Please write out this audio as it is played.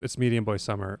It's Medium Boy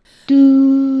Summer.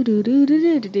 Do do do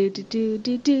do do do do do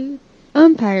do do.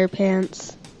 Umpire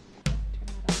pants.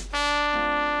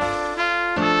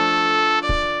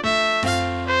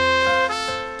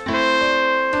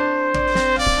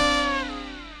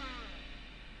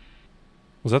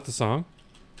 Was that the song?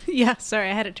 Yeah,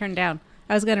 sorry, I had it turned down.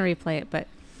 I was going to replay it, but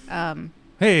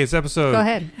Hey, it's episode go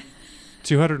ahead.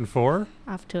 204.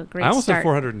 Off to a great I almost start. said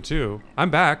 402.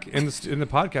 I'm back in the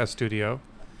podcast studio.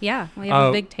 Yeah, we have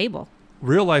a big table.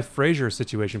 Real life Frasier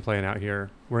situation playing out here.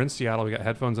 We're in Seattle. We got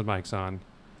headphones and mics on.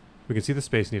 We can see the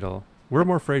Space Needle. We're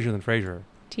more Frasier than Frasier.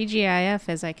 TGIF,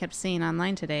 as I kept seeing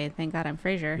online today. Thank God I'm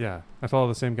Frasier. Yeah, I follow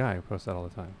the same guy who posts that all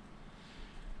the time.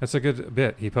 That's a good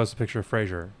bit. He posts a picture of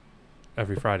Frasier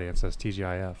every Friday. It says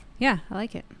TGIF. Yeah, I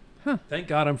like it. Thank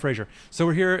God I'm Frasier. So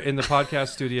we're here in the podcast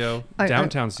studio,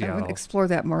 downtown I Seattle. would explore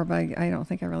that more, but I don't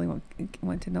think I really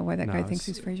want to know why that No, guy thinks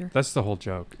it's- he's Frasier. That's the whole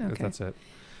joke. Okay. That's it.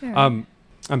 Yeah.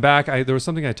 I'm back. There was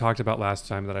something I talked about last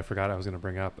time that I forgot I was going to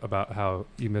bring up about how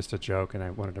you missed a joke, and I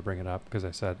wanted to bring it up because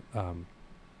I said, Oh, it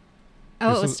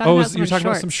there's was some- talking about you were some talking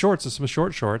about shorts. some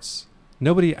short shorts.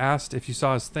 Nobody asked if you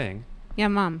saw his thing. Yeah,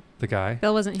 Mom. The guy.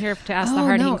 Bill wasn't here to ask the oh,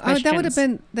 hard-hitting no. questions. That would have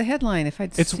been the headline if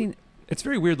I'd It's- seen. It's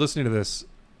very weird listening to this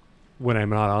when I'm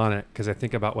not on it because I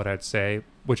think about what I'd say,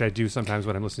 which I do sometimes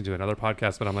when I'm listening to another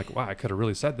podcast. But I'm like, wow, I could have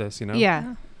really said this, you know?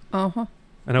 Yeah. Uh-huh.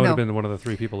 And I would have No. been one of the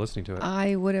 3 people listening to it.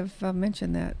 I would have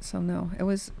mentioned that. So no, it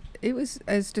was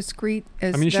as discreet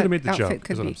as I mean, you should that have made the outfit joke.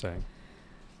 could Is what be. I'm saying.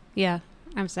 Yeah.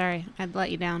 I'm sorry. I'd let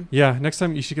you down. Yeah. Next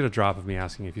time you should get a drop of me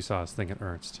asking if you saw his thing at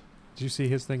Ernst. Did you see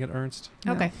his thing at Ernst?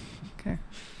 No. Okay. Okay.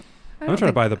 I'm gonna try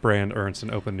to buy the brand Ernst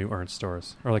and open new Ernst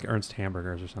stores or like Ernst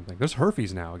hamburgers or something. There's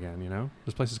Herfy's now again, you know.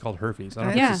 There's places called Herfy's. I don't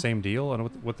know if Yeah. it's the same deal. I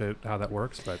don't know how that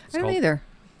works, but it's I don't called either.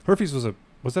 Herfy's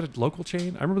was that a local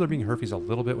chain? I remember there being Herfy's a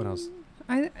little bit when I was.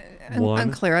 I'm One.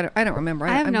 unclear. I don't remember.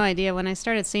 I have I'm- no idea. When I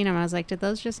started seeing them, I was like, did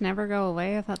those just never go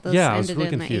away? I thought those Yeah, I was ended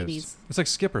really in confused. the 80s. It's like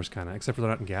Skippers kind of, except for they're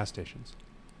not in gas stations.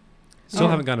 Still Oh.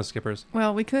 haven't gone to Skippers.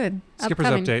 Well, we could. Skippers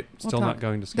Upcoming. update. We'll Still talk. not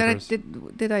going to Did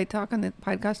Skippers. did I talk on the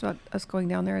podcast about us going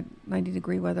down there at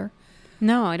 90-degree weather?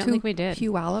 No, I don't to think we did.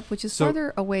 Puyallup, which is So-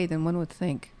 farther away than one would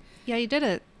think. Yeah, you did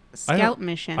a I know- scout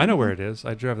mission. I know where it is.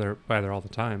 I drive by there all the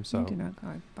time. You So, do not go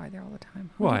by there all the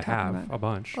time. What well, are I you talking have about? a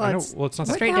bunch. Well, I know. it's- Well, it's not.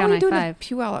 Straight What the hell down are you doing I-5. at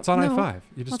Puyallup? It's on No. I-5. You Well,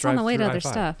 just it's on drive the way to through other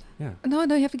I-5. stuff. Yeah.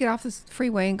 No, you have to get off this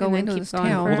freeway and go And then into keep this going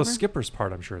town. Well, forever. the Skippers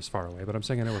part, I'm sure, is far away, but I'm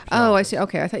saying I know where. Oh, Puyallup I is. see.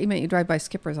 Okay, I thought you meant you drive by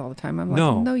Skippers all the time. I'm like,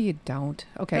 No. no, you don't.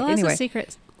 Okay, Bill has anyway. a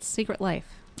secret life.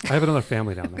 I have another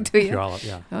family down there. Do you? Puyallup,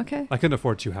 yeah. Okay. I couldn't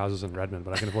afford 2 houses in Redmond,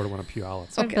 but I can afford one in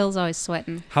Puyallup. So Okay. Bill's always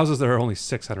sweating. Houses that are only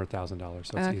 $600,000,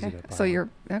 so it's easy Okay. to buy. So you're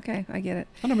okay. I get it.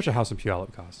 I don't know how much a house in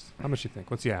Puyallup costs. How much do you think?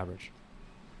 What's the average?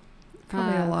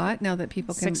 Probably a Uh, lot now that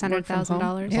people can work from home.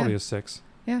 $600,000? Yeah, Probably a 6.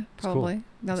 yeah, cool. probably.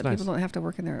 Now It's that nice. people don't have to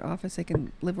work in their office, they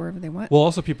can live wherever they want. Well,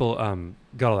 also people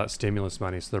got all that stimulus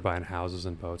money, so they're buying houses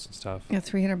and boats and stuff. Yeah,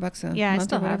 $300 a Yeah, I month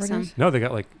still or have whatever it some. is. No, they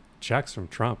got like checks from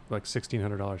Trump, like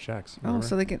 $1,600 checks. Oh, remember?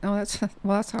 so they can. Oh, that's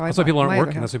well. That's how I. That's why bought people aren't my other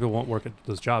working. house. That's why people won't work at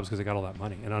those jobs because they got all that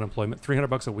money and unemployment.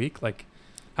 $300 a week, like,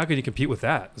 how could you compete with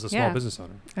that as a small Yeah. business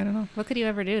owner? I don't know. What could you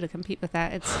ever do to compete with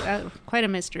that? It's quite a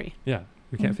mystery. Yeah,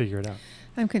 we can't Mhm. figure it out.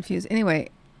 I'm confused. Anyway,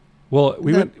 Well,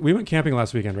 we The- went camping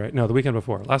last weekend, right? No, the weekend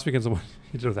before. Last weekend's the one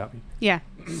you did without me. Yeah.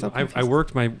 so I confused.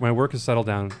 worked. My work has settled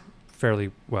down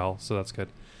fairly well, so that's good.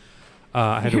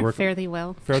 I had to work fairly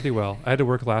well. fairly well. I had to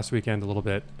work last weekend a little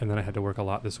bit, and then I had to work a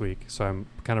lot this week, so I'm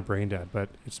kind of brain dead. But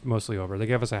it's mostly over. They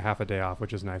gave us a half a day off,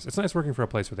 which is nice. It's nice working for a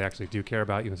place where they actually do care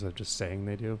about you instead of just saying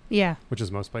they do, Yeah. which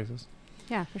is most places.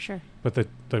 Yeah, for sure. But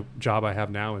the job I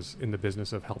have now is in the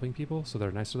business of helping people, so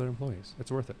they're nice to their employees. It's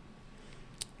worth it.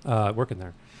 Working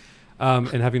there. And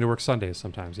having to work Sundays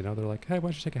sometimes, you know, they're like, hey, why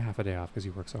don't you take a half a day off because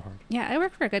you work so hard? Yeah, I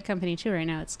work for a good company too right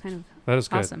now. It's kind of That is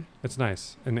good. awesome. It's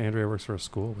nice. And Andrea works for a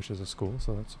school, which is a school,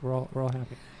 so we're all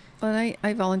happy. Well, and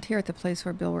I volunteer at the place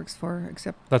where Bill works for,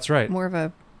 except That's right. more of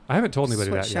a I haven't told anybody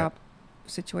that sweatshop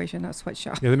situation, not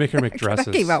sweatshop. yet. Yeah, they make her make dresses.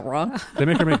 I came out wrong. They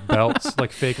make her make belts,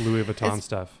 like fake Louis Vuitton It's-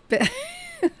 stuff. but-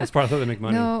 That's part of how they make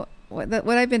money. No, what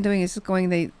I've been doing is just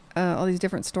going. All these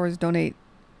different stores donate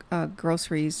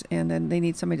groceries, and then they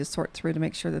need somebody to sort through to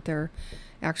make sure that they're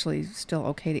actually still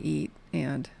okay to eat,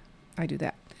 and I do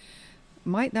that.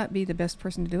 Might not be the best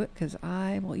person to do it because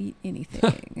I will eat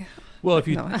anything. Well, if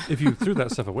you No. if you threw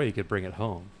that stuff away, you could bring it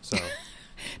home. So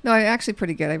No, I'm actually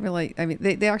pretty good. I mean,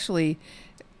 they actually,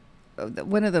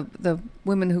 one of the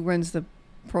women who runs the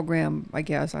program, I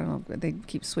guess, I don't know, they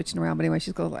keep switching around, but anyway,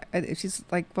 she's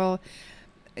like, well,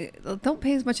 don't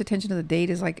pay as much attention to the date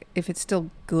as like if it's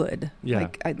still good. Yeah.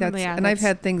 Like and I've that's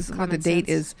had things where the common date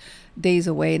sense. is days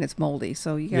away and it's moldy.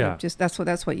 So you gotta Yeah. just that's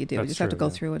what you do. That's You just have to true, go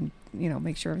yeah. through and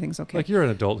make sure everything's okay. Like you're an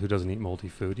adult who doesn't eat moldy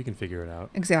food. You can figure it out.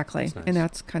 Exactly, That's nice. and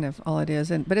that's kind of all it is.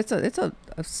 But it's a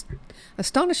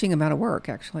astonishing amount of work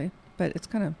actually. But it's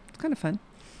kind of fun.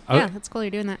 Yeah, that's cool.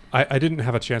 You're doing that. I didn't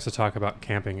have a chance to talk about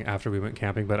camping after we went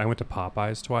camping, but I went to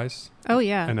Popeyes twice. Oh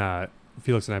yeah. And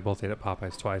Felix and I both ate at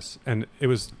Popeyes twice. And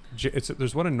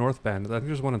there's one in North Bend. I think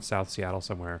there's one in South Seattle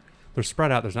somewhere. They're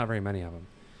spread out. There's not very many of them.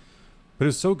 But it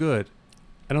was so good.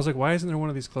 And I was like, why isn't there one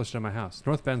of these closer to my house?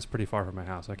 North Bend's pretty far from my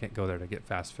house. I can't go there to get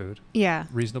fast food Yeah.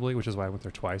 reasonably, which is why I went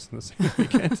there twice in the same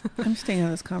weekend. I'm staying out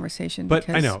of this conversation. But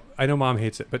because I know Mom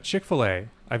hates it. But Chick-fil-A,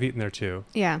 I've eaten there too.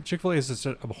 Yeah. Chick-fil-A is just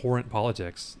abhorrent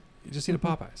politics. You just eat a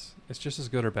Popeyes. It's just as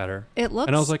good or better. It looks.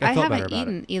 And I was like, I felt better haven't about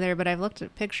eaten either, but I've looked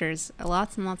at pictures,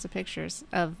 lots and lots of pictures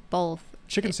of both.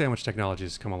 Chicken sandwich technology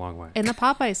has come a long way. And the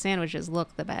Popeye sandwiches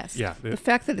look the best. Yeah. The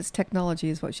fact that it's technology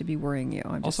is what should be worrying you.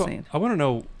 I'm just Also, saying. I want to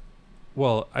know.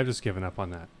 Well, I've just given up on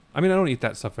that. I mean, I don't eat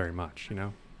that stuff very much. I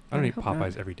don't I eat hope Popeyes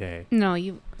not. every day. No,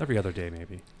 you. Every other day,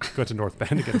 maybe. Go to North Bend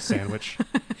to get a sandwich.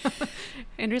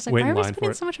 Andrew's like, Wait why in are we line for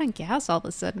spending it. so much on gas all of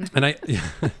a sudden?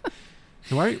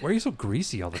 And why are you so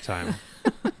greasy all the time?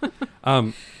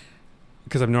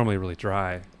 Because I'm normally really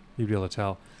dry. You'd be able to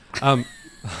tell. I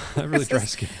have really dry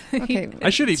skin. Okay. I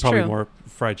should eat It's probably true. more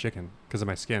fried chicken because of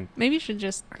my skin. Maybe you should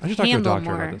just I should talk to a handle doctor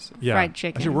more about this. Yeah, fried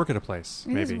chicken. I should work at a place.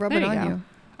 You just Maybe. rub There it you on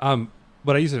go. you.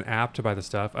 But I use an app to buy the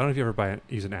stuff. I don't know if you ever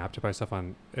use an app to buy stuff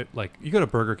on it. Like you go to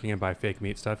Burger King and buy fake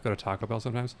meat stuff. Go to Taco Bell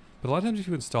sometimes. But a lot of times if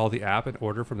you install the app and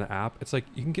order from the app, it's like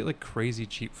you can get like crazy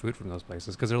cheap food from those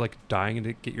places because they're like dying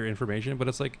to get your information. But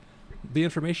it's like the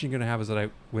information you're gonna have is that I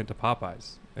went to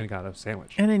Popeyes and got a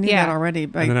sandwich. And I knew Yeah. that already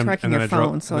by And then tracking your I drove-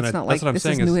 phone, so and then it's not that's like what I'm this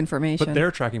is saying new information. But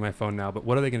they're tracking my phone now. But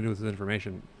what are they gonna do with this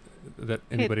information that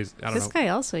anybody's? I don't This know. guy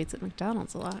also eats at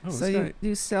McDonald's a lot. Oh, so this you, guy-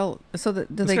 you sell so that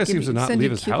do This they guy give seems you, to not send leave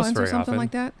you his house coupons or very something often.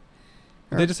 like that?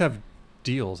 They Or- just have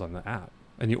deals on the app,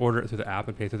 and you order it through the app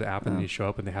and pay through the app, and Oh. you show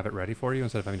up and they have it ready for you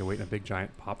instead of having to wait in a big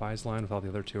giant Popeyes line with all the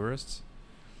other tourists.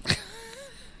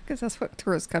 Because that's what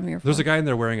tourists come here for. There's a guy in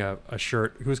there wearing a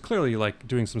shirt who was clearly like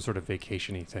doing some sort of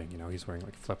vacation-y thing. He's wearing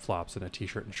like flip-flops and a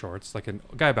t-shirt and shorts, like a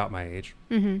guy about my age.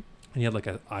 Mm-hmm. And he had like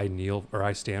I kneel or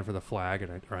I stand for the flag,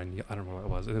 and I kneel, I don't know what it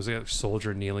was. It was like a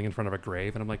soldier kneeling in front of a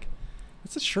grave, and I'm like,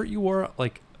 that's a shirt you wore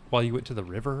like while you went to the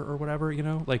river or whatever,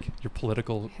 like your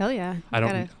political. Hell yeah. I You don't-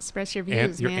 gotta express your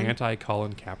views, Your man.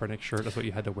 anti-Colin Kaepernick shirt. That's what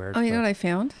you had to wear. Oh, you to- know what I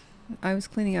found? I was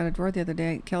cleaning out a drawer the other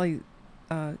day.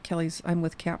 Kelly's "I'm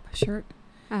with Cap" shirt.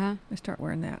 Uh-huh. I start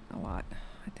wearing that a lot,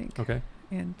 I think, Okay.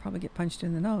 and probably get punched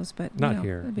in the nose. But Not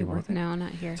here, it'd be you worth it. No,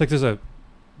 not here. It's like there's a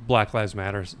Black Lives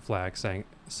Matter flag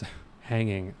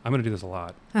hanging. I'm going to do this a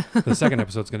lot. The second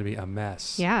episode's going to be a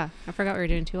mess. Yeah. I forgot we were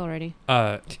doing 2 already.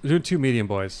 Doing 2 medium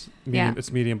boys. Yeah.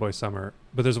 It's medium boy summer.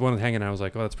 But there's one hanging. I was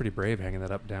like, oh, that's pretty brave hanging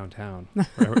that up downtown.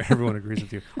 Everyone agrees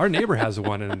with you. Our neighbor has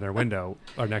one in their window,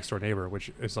 our next door neighbor,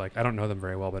 which is like, I don't know them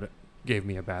very well, but it gave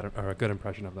me a good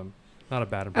impression of them. Not a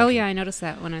bad impression. Oh, yeah. I noticed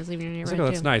that when I was leaving your I was neighborhood, like,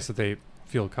 oh, that's too. nice that they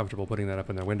feel comfortable putting that up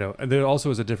in their window. And there also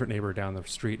is a different neighbor down the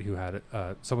street who had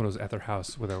someone was at their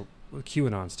house with a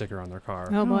QAnon sticker on their car.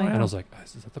 Oh, boy. wow. And I was like,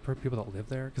 is that the people that live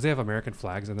there? Because they have American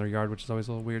flags in their yard, which is always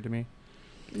a little weird to me.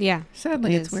 Yeah.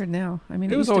 Sadly, It it's is. weird now. I mean,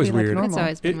 It it was used to always be like weird. normal. It's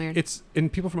always been weird.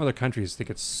 And people from other countries think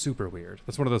it's super weird.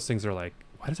 That's one of those things they're like,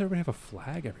 why does everybody have a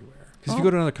flag everywhere? Because if you Oh. go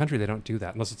to another country, they don't do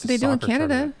that unless it's a They do in soccer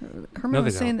Canada. tournament. Herman No,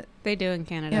 was they saying don't. that They do in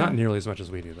Canada. Yeah. Not nearly as much as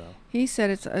we do, though. he said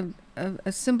it's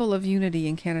a symbol of unity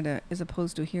in Canada as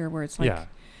opposed to here, where it's like, Yeah.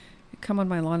 come on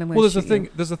my lawn and Well, there's a shoot thing.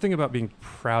 you. There's a thing about being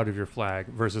proud of your flag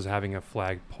versus having a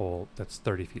flagpole that's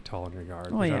 30 feet tall in your yard.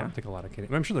 Oh, which I yeah. don't think a lot of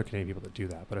Canadian. I'm sure there are Canadian people that do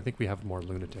that, but I think we have more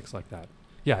lunatics like that.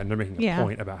 Yeah, and they're making a Yeah.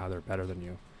 point about how they're better than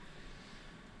you.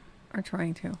 Are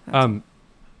trying to. That's-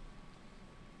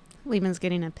 Lehman's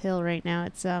getting a pill right now.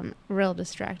 It's real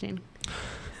distracting.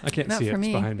 I can't Not see for it. It's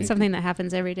me. behind me. Something that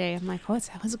happens every day. I'm like, what's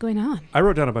going on? I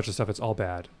wrote down a bunch of stuff. It's all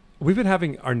bad. We've been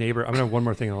having our neighbor. I'm gonna have one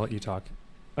more thing. And I'll let you talk.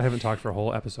 I haven't talked for a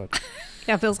whole episode.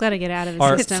 Yeah, Phil's got to get out of his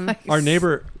Our- system. It's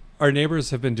Our neighbors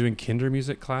have been doing kinder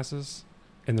music classes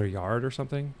in their yard or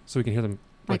something, so we can hear them.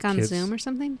 Like on kids. Zoom or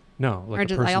something? No, like or the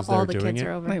just person's all there the doing kids it.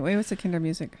 are over. Wait, what's the kinder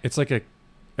music? It's like a.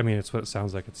 I mean, it's what it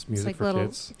sounds like. It's It's music like for little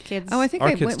kids. kids. Oh, I think Our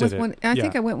I kids went with did it. one. I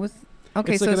think Yeah. I went with.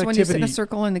 Okay, It's so like it's an when you sit in a activity-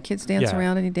 circle and the kids dance Yeah.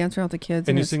 around and you dance around with the kids.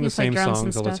 And you it's sing the play same drums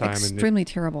songs and all the stuff. time, and extremely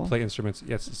terrible. they play instruments.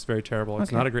 Yes, it's very terrible. It's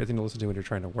Okay. not a great thing to listen to when you're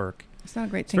trying to work. It's not a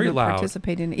great It's thing very to loud.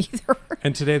 participate in either.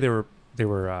 And today they were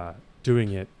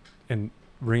doing it and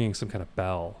ringing some kind of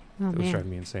bell Oh, that was man.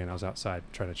 driving me insane. I was outside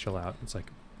trying to chill out. It's like,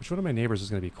 which one of my neighbors is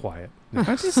going to be quiet?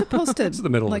 Aren't you supposed to It's the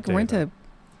middle of like the day, rent though. a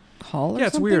hall or Yeah,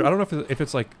 it's something? weird. I don't know if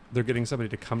it's like they're getting somebody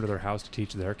to come to their house to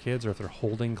teach their kids, or if they're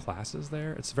holding classes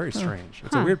there. It's very strange.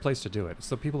 It's a Huh. weird place to do it. It's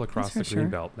the people across the for green sure.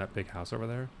 belt, that big house over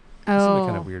there. Oh, Some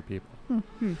kind of weird people.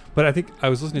 Hmm. But I think I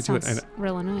was listening That to it, sounds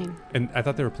real annoying. and I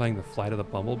thought they were playing the Flight of the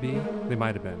Bumblebee. They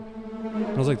might have been. And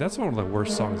I was like, that's one of the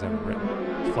worst songs ever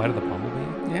written. Flight of the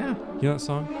Bumblebee. Yeah, You know that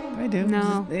song? I do.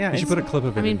 No. Yeah. You should put a clip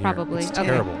of it I mean, in here. probably. It's Okay.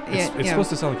 terrible. Yeah, It's yeah. supposed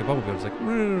to sound like a bumblebee. It's like,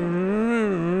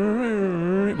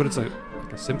 but it's like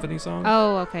a symphony song.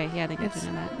 Oh, okay. Yeah, I think I It's-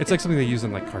 did know that. It's like something they use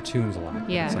in like cartoons a lot.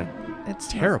 Yeah. It's like It's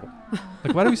terrible.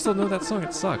 Like, why do we still know that song?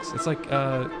 It sucks. It's like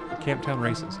Camptown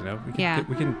Races, you know? We can, Yeah.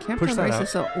 we can Camptown push that Race out.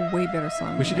 is a way better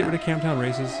song. We should get rid of Camptown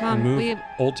Races Mom, and move we-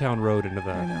 Old Town Road into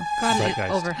the I know. Gotten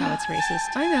zeitgeist. over how it's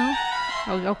racist. I know.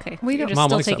 Oh, okay. We You're don't- just Mom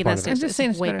still likes that taking part that of it. I'm step. just saying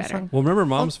it's way a better better. song. Well, remember,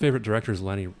 Mom's favorite director is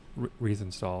Lenny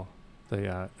Riefenstahl,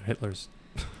 the Hitler's.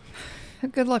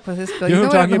 Good luck with this, Bill. You know what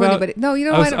I'm I don't talking who about? anybody. No, you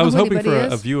know I I was, don't I was know who hoping for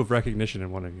anybody a is. view of recognition in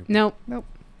one of you. Nope.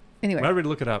 Anyway, I already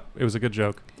look it up. It was a good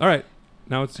joke. All right,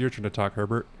 now it's your turn to talk,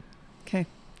 Herbert. okay.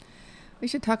 We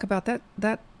should talk about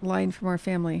that line from our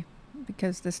family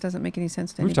because this doesn't make any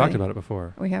sense to We've anybody. talked about it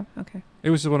before. We have? Okay. It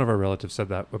was just one of our relatives said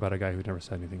that about a guy who never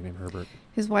said anything named Herbert.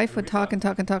 His wife would talk and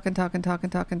talk and talk and talk and talk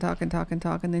and talk and talk and talk and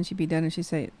talk, and then she'd be done, and she'd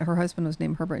say her husband was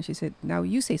named Herbert, and she said, "Now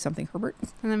you say something, Herbert."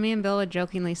 And then me and Bill would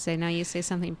jokingly say, "Now you say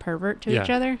something pervert to Yeah. each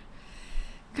other."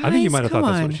 I think you Guys, might have thought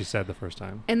come that's on. what she said the first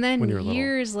time. And then When you were little.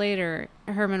 years later,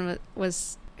 Herman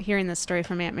was hearing this story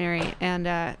from Aunt Mary,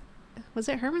 and was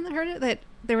it Herman that heard it? That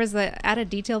there was the added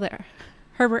detail that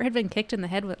Herbert had been kicked in the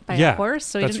head by Yeah, a horse,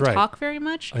 so he that's didn't right. talk very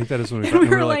much. I think that is when we And we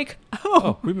and were like,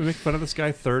 oh, we've been making fun of this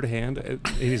guy third hand, and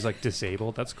he's like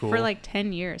disabled. That's cool. for like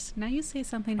 10 years. Now you say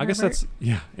something, I Herbert. guess that's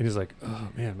yeah. And he's like, oh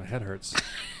man, my head hurts.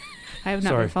 I have not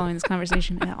Sorry. been following this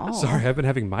conversation at all. Sorry, I've been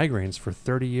having migraines for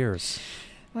 30 years.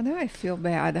 Well, now I feel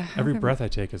bad. Every breath I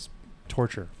take is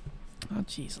torture. Oh,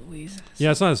 jeez, Louise.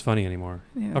 Yeah, it's not as funny anymore.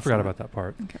 Yeah, I it's forgot not. about that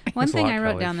part. Okay. One Thanks a thing lot, I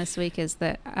wrote Kelly. down this week is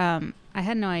that I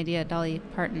had no idea Dolly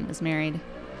Parton was married.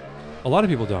 A lot of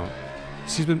people don't.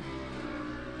 She's been,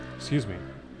 excuse me,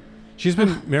 she's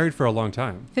been married for a long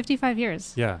time. 55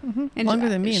 years. Yeah. Mm-hmm. And Longer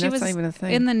than me, she and that's was not even a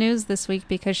thing. in the news this week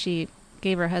because she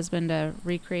gave her husband a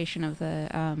recreation of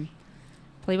the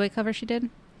Playboy cover she did.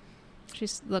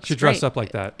 Looks She dressed great. up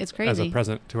like that It's as crazy. a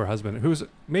present to her husband, who's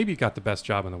maybe got the best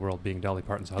job in the world, being Dolly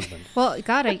Parton's husband. Well,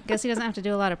 God, I guess he doesn't have to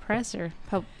do a lot of press or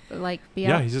be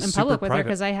Yeah, out he's just in super public with her private.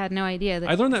 because I had no idea that.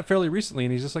 I learned that fairly recently,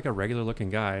 and he's just like a regular-looking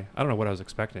guy. I don't know what I was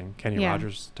expecting. Kenny Yeah.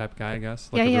 Rogers type guy, I guess.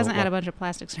 yeah, a he real- hasn't had a well, bunch of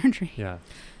plastic surgery. Yeah.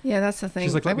 Yeah, that's the thing.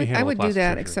 She's like, "Let me I handle would do plastic that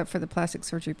surgery." except for the plastic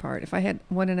surgery part. If I had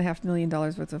 $1.5 million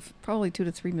worth of, probably $2 to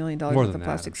 $3 million More worth than of that,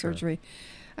 plastic I'm sure. surgery,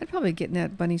 I'd probably get in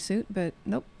that bunny suit, but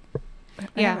nope.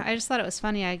 Yeah, I just thought it was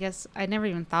funny. I guess I never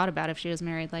even thought about if she was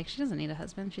married. Like, she doesn't need a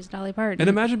husband. She's Dolly Parton. And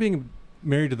imagine being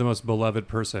married to the most beloved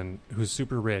person who's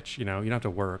super rich, you know, you don't have to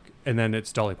work, and then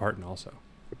it's Dolly Parton also.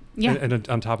 yeah. And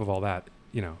on top of all that,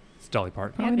 you know, it's Dolly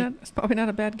Parton. It's probably not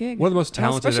a bad gig. One of the most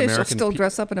talented Especially if American she'll still pe-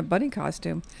 dress up in a bunny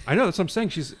costume. I know, that's what I'm saying.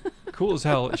 She's cool as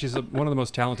hell. She's one of the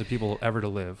most talented people ever to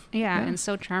live. yeah, Yeah. and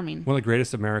so charming. One of the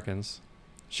greatest Americans.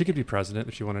 She could be president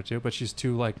if she wanted to, but she's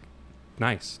too, like,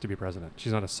 nice to be president.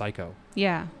 She's not a psycho.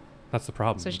 Yeah, That's the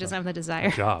problem. so she with doesn't have the her desire.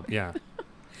 job, yeah.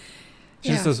 She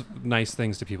just Yeah. does nice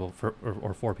things to people,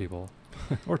 or for people.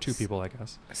 Or two people, I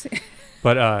guess. See-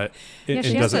 But Yeah, it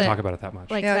she has doesn't a- talk about it that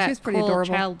much. Like Yeah, that she's pretty cool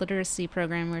adorable. child literacy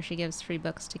program where she gives free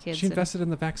books to kids. She and- invested in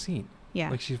the vaccine. yeah.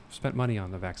 Like, she spent money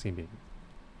on the vaccine being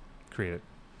created.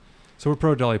 So we're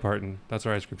pro Dolly Parton. That's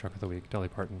our ice cream truck of the week. Dolly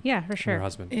Parton. yeah, for And her sure.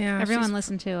 husband. Yeah, Everyone she's-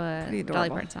 listen to a pretty Dolly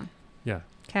adorable. Parton song. Yeah.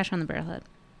 Cash on the Barrelhead.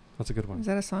 That's a good one. Is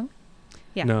that a song?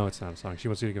 Yeah. No, it's not a song. She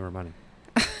wants you to give her money.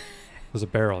 There's a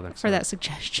barrel next For to that it.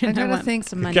 suggestion. I'm trying I to want think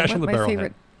some money. Cash on what the my Barrelhead.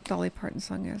 favorite Dolly Parton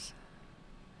song is.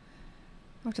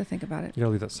 I'll have to think about it. You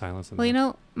gotta leave that silence in Well, you there.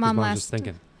 know, 'Cause Mom Mom's last. just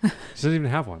thinking. She doesn't even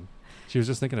have one. She was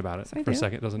just thinking about it Yes, I for a do.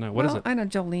 second. Doesn't know. What is Well, it? I know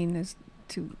Jolene is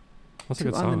too. What's a too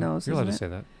good on the song? nose, You're allowed to isn't say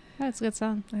that. That's a good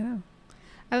song. I know.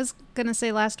 I was gonna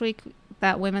say last week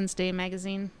that Women's Day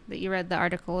magazine that you read the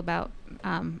article about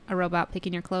a robot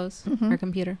picking your clothes Mhm. or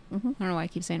computer. Mm-hmm. I don't know why I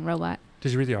keep saying robot.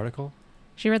 Did you read the article?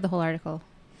 She read the whole article.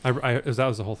 That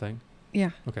was the whole thing?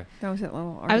 Yeah, Okay. that was that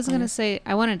little. I was article. gonna say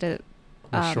I wanted to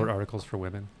Or short articles for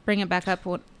women. bring it back up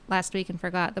last week and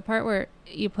forgot the part where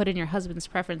you put in your husband's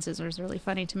preferences was really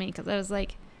funny to me because I was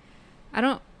like, I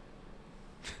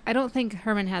don't think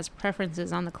Herman has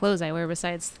preferences on the clothes I wear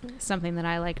besides something that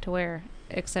I like to wear,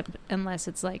 except unless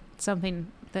it's like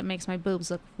something that makes my boobs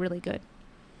look really good.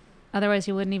 Otherwise,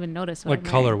 you wouldn't even notice. What Like I'm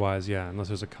wearing. color-wise, yeah. Unless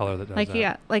there's a color that does Like that.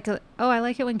 yeah, like I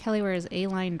like it when Kelly wears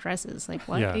A-line dresses. Like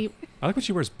what? Yeah. I like when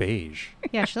she wears beige.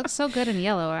 Yeah, she looks so good in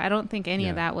yellow. I don't think any Yeah.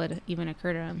 of that would even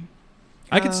occur to him.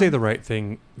 I could say the right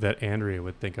thing that Andrea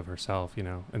would think of herself,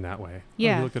 in that way. Oh,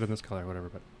 Yeah. you look good in this color, whatever.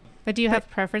 But do you have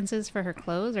preferences for her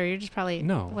clothes, or you're just probably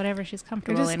No. whatever she's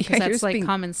comfortable just- in? yeah, Because you're that's just like being-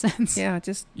 common sense. Yeah,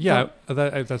 just Yeah,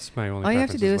 don't- that's my only. all you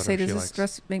have to preference do is say, whatever "Does she this likes.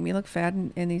 dress make me look fat?"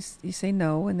 And you say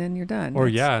no, and then you're done. Or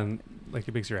That's- yeah, and like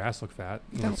it makes your ass look fat.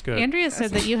 Well, that's good. Andrea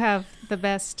said that you have the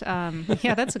best.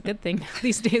 Yeah, that's a good thing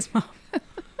these days, Mom.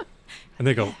 And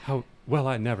they go, "How well?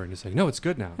 I never." And he's like, "No, it's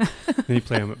good now." And you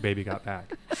play him. Baby got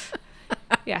back.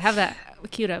 Yeah, have that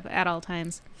queued up at all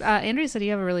times. Andrea said you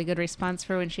have a really good response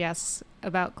for when she asks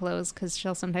about clothes, because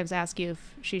she'll sometimes ask you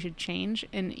if she should change,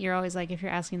 and you're always like, if you're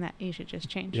asking that, you should just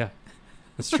change. Yeah,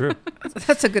 that's true.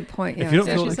 That's a good point. Yeah, If you don't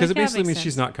So feel, she's because like, it "Yeah, basically makes means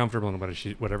she's sense." not comfortable in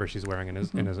whatever she's wearing and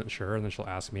Mhm. isn't sure, and then she'll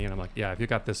ask me, and I'm like, yeah, if you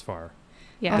got this far,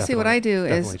 Yeah. I'll see what I do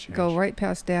is definitely go change. right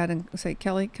past Dad and say,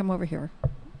 "Kelly, come over here."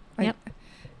 Yep.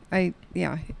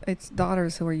 It's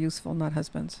daughters who are useful, not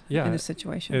husbands. Yeah, in a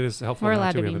situation. it is helpful. We're now,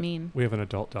 allowed too. to We be have mean We have an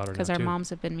adult daughter because now our too. moms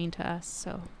have been mean to us,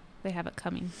 so they have it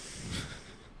coming.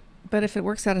 But if it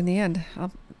works out in the end,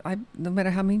 no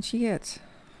matter how mean she gets,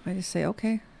 I just say,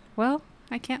 "Okay, Well,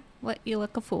 I can't let you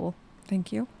look a fool.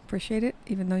 thank you, appreciate it,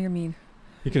 even though you're mean."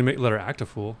 You can let her act a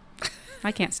fool.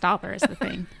 I can't stop her is the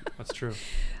thing. That's true.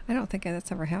 I don't think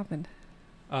that's ever happened,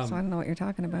 so I don't know what you're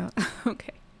talking about.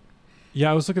 Okay. Yeah,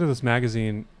 I was looking at this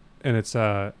magazine, and it's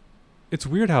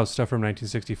weird how stuff from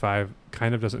 1965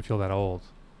 kind of doesn't feel that old,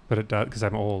 but it does because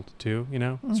I'm old too.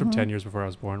 It's from Mhm. 10 years before I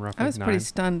was born, roughly. I was 9. pretty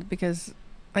stunned because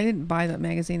I didn't buy that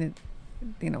magazine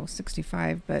at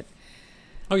 65, but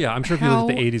Oh yeah, I'm sure if you look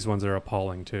at the How- 80s ones, they're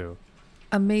appalling too.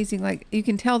 amazing. Like, you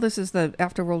can tell this is the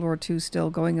after World War II still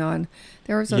going on.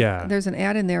 There's an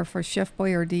ad in there for Chef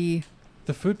Boyardee.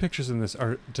 The food pictures in this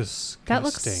are disgusting. That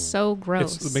looks so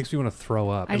gross. It makes me want to throw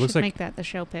up. I It looks should like, make that the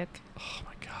show pick. oh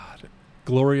my god,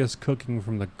 glorious cooking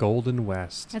from the Golden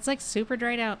West. It's like super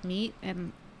dried out meat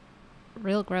and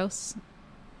real gross.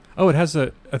 Oh, it has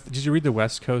did you read the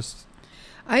West Coast?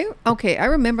 I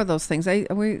remember those things. Kelly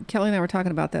and I were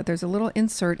talking about that. There's a little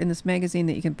insert in this magazine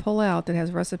that you can pull out that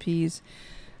has recipes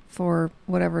for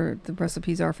whatever the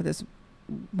recipes are for this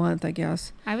month, I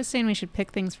guess. I was saying we should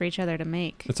pick things for each other to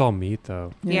make. It's all meat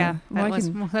though. Yeah, Well,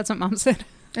 that's what Mom said.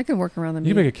 I can work around the meat.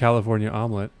 You can make a California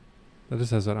omelet that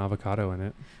just has an avocado in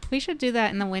it. We should do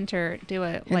that in the winter. Do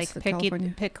it Hence the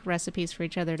California. pick recipes for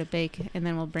each other to bake, and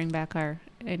then we'll bring back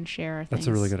and share our things. That's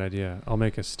a really good idea. I'll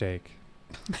make a steak.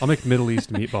 I'll make Middle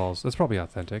East meatballs. That's probably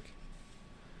authentic.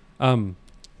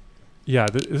 Yeah,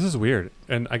 this is weird,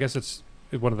 and I guess it's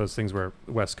one of those things where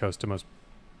West Coast to most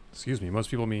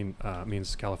people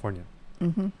means California.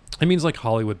 Mm-hmm. It means like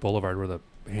Hollywood Boulevard, where the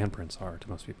handprints are to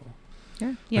most people.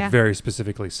 Yeah, Yeah. Like very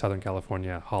specifically Southern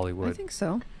California, I Hollywood. think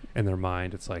so. In their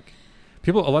mind, it's like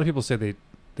a lot of people say they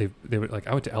were like,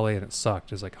 I went to LA and it sucked.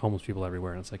 There's like homeless people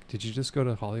everywhere, and it's like, did you just go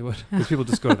to Hollywood? Because people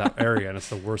just go to that area, and it's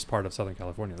the worst part of Southern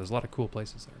California. There's a lot of cool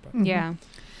places there, but Mhm. Yeah.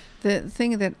 The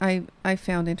thing that I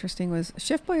found interesting was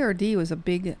Chef Boyardee was a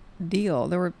big deal.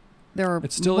 There were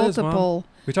It still is, Mom. multiple.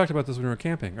 we talked about this when we were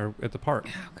camping or at the park.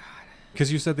 Oh God!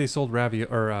 Because you said they sold lasagna,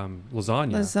 and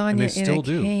Lasagna they in still a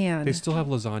do. can. They still have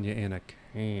lasagna in a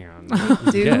can.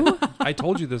 do? Yeah. I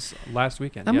told you this last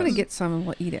weekend. I'm gonna yes. get some and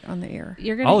we'll eat it on the air.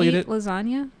 You're gonna I'll eat eat it.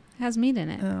 lasagna? It has meat in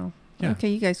it. Oh, Yeah. okay.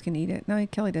 You guys can eat it. No,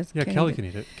 Kelly does. Yeah, can't Kelly eat can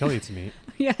eat it. Kelly eats meat.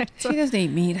 Yeah. She doesn't eat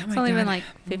meat. Oh It's my only God. been like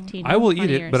 15. I will eat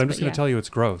 20 it, years, but I'm just going yeah. to tell you it's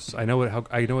gross. I know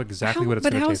exactly what it's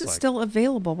But going to how taste is it like. still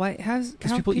available? Why? Because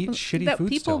people eat shitty That food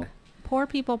people- still. Poor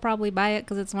people probably buy it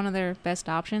because it's one of their best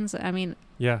options. I mean,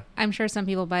 Yeah, I'm sure some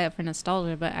people buy it for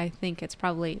nostalgia, but I think it's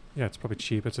probably yeah, it's probably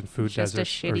cheap. It's in food just a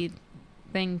deserts. or shitty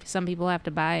thing some people have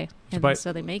to buy, and buy-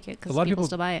 so they make it a because lot of people people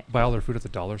still buy it. buy all their food at the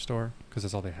dollar store because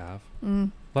that's all they have.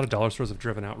 Mm, A lot of dollar stores have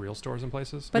driven out real stores in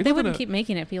places. But We they live in wouldn't a- keep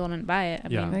making it if people didn't buy it. I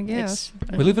Yeah. mean, I guess.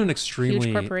 it's a We live in an huge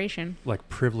extremely corporation. like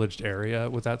privileged area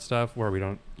with that stuff where we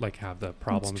don't like have the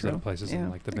problems true. that places Yeah. in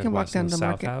like the I can walk Midwest and down the to South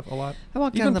market. have a lot. I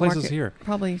walk down Even to the places market here.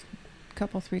 probably a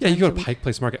couple, 3 Yeah, times. you go a to week. Pike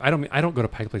Place Market. I don't go to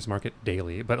Pike Place Market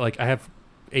daily, but like I have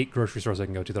 8 grocery stores I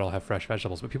can go to that all have fresh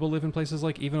vegetables. But people live in places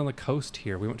like even on the coast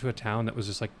here. We went to a town that was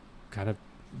just like kind of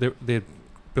they had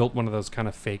built one of those kind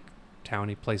of fake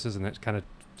towny places, and it kind of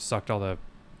sucked all the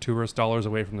tourist dollars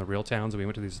away from the real towns. And we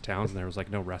went to these towns, and there was like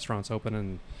no restaurants open,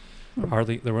 and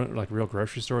there weren't like real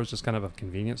grocery stores, just kind of a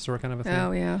convenience store kind of a thing.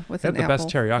 Oh yeah, with They had an the best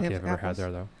apple. teriyaki They I've have ever had apples.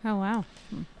 there, though. Oh wow.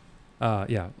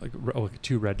 Yeah, like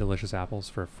 2 red delicious apples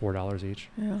for $4 each.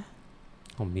 Yeah.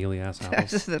 Oh, mealy ass apples.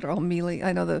 Just that are all mealy.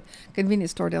 I know the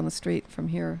convenience store down the street from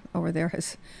here over there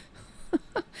is.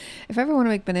 If I ever want to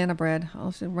make banana bread,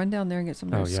 I'll just run down there and get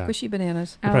some Oh, nice yeah. squishy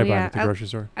bananas. You Oh probably buy them yeah. at the grocery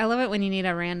store. I love it when you need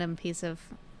a random piece of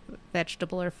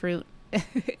vegetable or fruit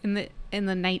in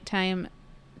the nighttime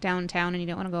downtown and you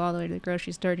don't want to go all the way to the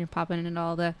grocery store and you're popping into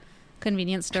all the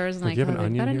convenience stores and Like, you have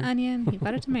an you bought onion an here?" onion, you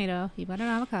bought a tomato, you bought an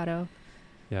avocado.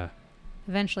 Yeah.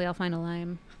 Eventually I'll find a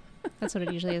lime. That's what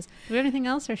it usually is. Do we have anything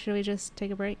else or should we just take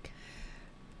a break?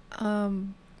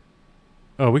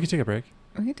 Oh, we can take a break.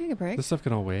 We can take a break. This stuff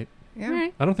can all wait. Yeah. All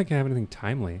right. I don't think I have anything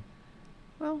timely.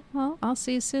 Well, I'll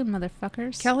see you soon,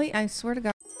 motherfuckers. Kelly, I swear to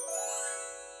God.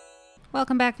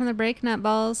 Welcome back from the break,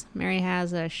 nutballs. Mary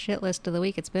has a shit list of the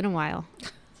week. It's been a while.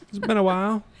 It's been a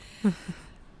while.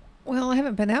 Well, I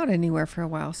haven't been out anywhere for a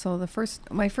while, so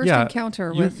my first Yeah,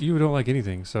 encounter You, with. you don't like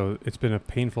anything, so it's been a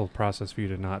painful process for you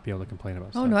to not be able to complain about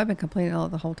Oh stuff. no, I've been complaining all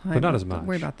the whole time. But not as Don't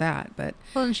worry much. about that. But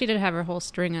Well, and she did have her whole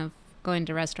string of going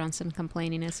to restaurants and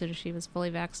complaining as soon as she was fully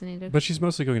vaccinated. But she's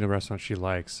mostly going to restaurants she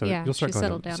likes, so Yeah, you'll start she going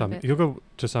settled to down a some. bit. You'll go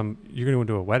to some. You're going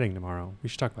to a wedding tomorrow. We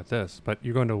should talk about this. But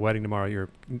you're going to a wedding tomorrow. You're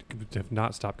to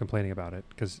not stop complaining about it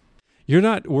because you're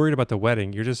not worried about the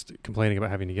wedding. You're just complaining about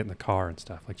having to get in the car and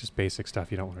stuff, like just basic stuff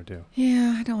you don't want to do.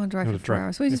 yeah, I don't want to drive You for wanna 4 drive-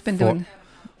 hours. We've just yeah, been four- doing.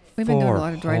 We've been doing a 4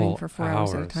 lot of driving whole for 4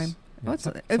 hours at a time. Yeah, Well, it's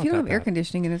not- if it's you not have that air bad.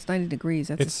 conditioning and it's 90 degrees,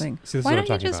 that's It's the thing. see, this Why is what don't I'm you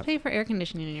talking just about. pay for air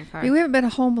conditioning in your car? We haven't been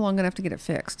home long enough to get it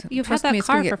fixed. You've Trust had me, that it's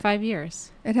gonna car for get- 5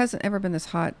 years. It hasn't ever been this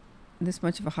hot, this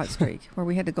much of a hot streak where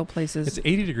we had to go places. It's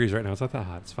 80 degrees right now. It's not that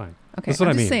hot. It's fine. Okay, That's what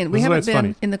I'm I just mean. saying This we is why haven't it's been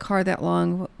funny. in the car that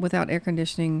long without air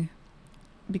conditioning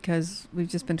because we've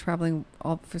just been traveling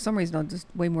for some reason just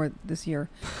way more this year.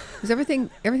 Because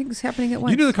everything's happening at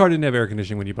once. You knew the car didn't have air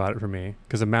conditioning when you bought it from me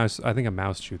because I think a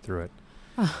mouse chewed through it.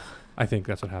 I think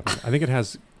that's what happened. I think it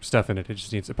has stuff in it.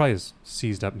 It probably is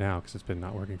seized up now because it's been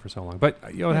not working for so long. But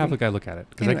you'll have Maybe. the guy look at it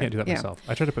because Anyway, I can't do that yeah. myself.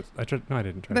 No, I didn't try to But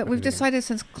put we've anything in. decided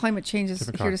since climate change is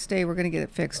Different here car. to stay, we're going to get it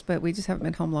fixed. But we just haven't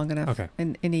been home long enough Okay.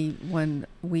 in any 1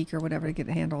 week or whatever to get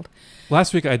it handled.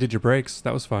 Last week I did your brakes.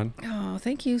 That was fun. Oh,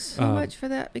 thank you so Um, much for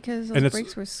that because and those it's-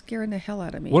 brakes were scaring the hell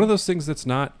out of me. One of those things that's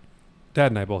not. Dad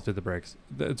and I both did the brakes.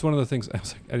 It's one of the things. I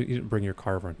was like, you didn't bring your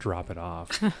car over and drop it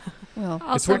off. Well,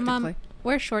 Also, worked- Mom,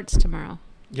 wear shorts tomorrow.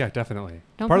 Yeah, definitely.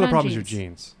 Don't Part of put the on problem is your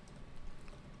jeans.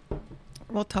 jeans.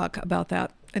 we'll talk about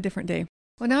that a different day.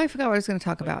 Well, now I forgot what I was going to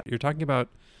talk about. You're talking about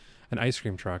an ice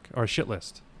cream truck or a shit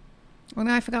list. Well,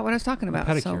 now I forgot what I was talking A about.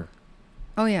 pedicure. So,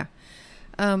 oh yeah.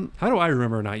 How do I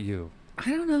remember, not you? I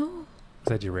don't know. Has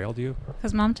that derailed you?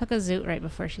 Because Mom took a Zoot right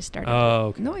before she started. Oh,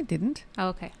 okay. No, I didn't. Oh,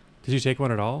 okay. Did you take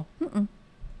one at all? Mm-mm.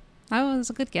 That was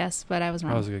a good guess, but I was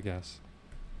wrong. That was a good guess.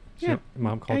 Yeah.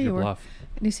 Mom called Yeah, your you were. bluff.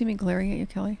 Do you see me glaring at you,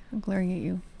 Kelly? I'm glaring at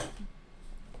you.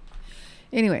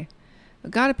 Anyway, I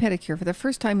got a pedicure for the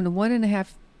first time in 1.5,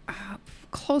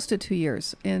 close to 2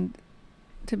 years. And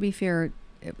to be fair,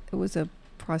 it was a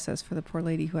process for the poor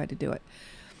lady who had to do it.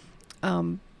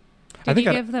 Did I think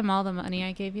you I'd- give them all the money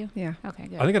I gave you? Yeah. Okay,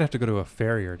 good. I think I'd have to go to a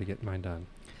farrier to get mine done.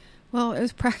 Well, it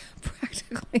was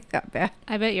practically that bad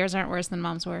I bet yours aren't worse than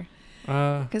Mom's were.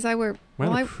 because I wear Mine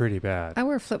well, are pretty bad. I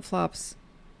wear flip flops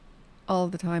all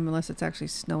the time unless it's actually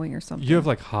snowing or something. You have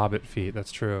like hobbit feet.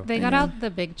 That's true. They I got know. out the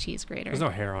big cheese grater. There's no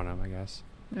hair on them, I guess.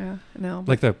 Yeah, no.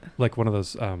 Like one of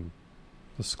those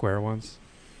the square ones,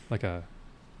 like a.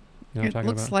 You know what I'm It talking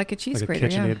looks about? like a cheese like grater. a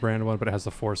KitchenAid Yeah. brand one, but it has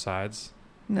the 4 sides.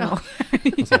 No,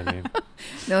 That's what I mean.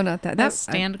 no, not that. That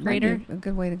stand that'd grater? be a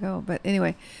good way to go. But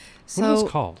anyway, What are so those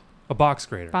called? A box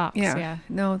grater. Box, yeah, yeah.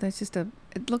 no, that's just a.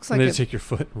 It looks And like then you take your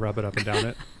foot and rub it up and down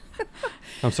it.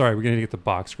 I'm sorry, we're going to get the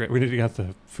box grater. We need to get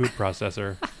the food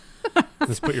processor.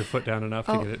 Just put your foot down enough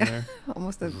to Oh. get it in there.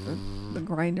 almost the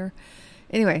grinder.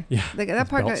 Anyway, Yeah. that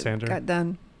part belt sander. got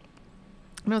done.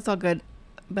 No, it's all good,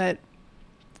 but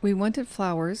we wanted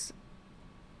flowers.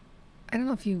 I don't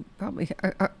know if you probably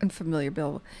are unfamiliar,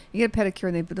 Bill. You get a pedicure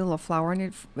and they put a little flower on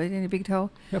your big toe.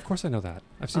 Yeah, of course I know that.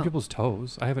 I've seen Oh. people's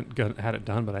toes. I haven't had it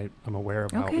done, but I'm aware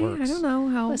of how Okay, it works. I don't know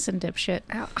how. Listen, dipshit.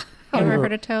 how You ever Ever-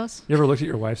 heard of toes? You ever looked at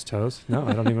your wife's toes? No,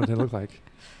 I don't even know what they look like.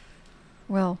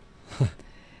 well,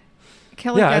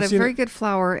 Kelly Yeah, got I've a seen very it. good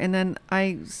flower, and then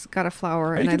I got a flower,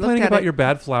 Are and you I looked complaining at about it. your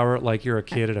bad flower like you're a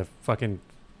kid at a fucking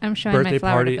I'm showing birthday my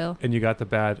flower party to Bill. and you got the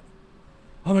bad?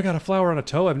 Oh my god, a flower on a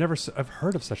toe! I've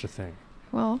heard of such a thing.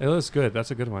 Well, It looks good.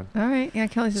 That's a good one. all right, yeah,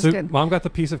 Kelly's is So good. mom got the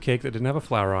piece of cake that didn't have a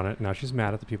flower on it. Now she's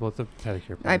mad at the people at the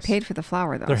pedicure place. I paid for the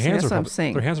flower though. Their See, hands that's are what I'm probably,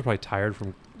 saying. their hands are probably tired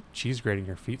from cheese grating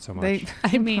your feet so much. They,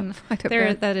 I mean, I'd have there.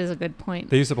 bet. That is a good point.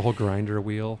 They used up a whole grinder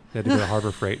wheel. They had to go to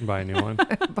Harbor Freight and buy a new one.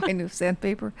 buy new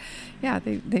sandpaper. Yeah,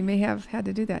 they may have had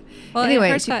to do that. Well, Anyway,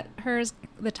 hers she- got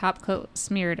the top coat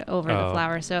smeared over Oh. the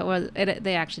flower, so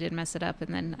they actually did mess it up,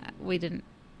 and then we didn't.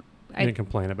 I didn't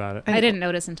complain about it. I didn't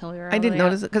notice until we were. I didn't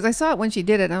notice it because I saw it when she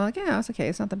did it. And I'm like, yeah, it's okay.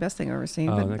 It's not the best thing I've ever seen,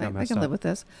 Oh, but that got I messed can up. live with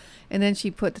this. And then she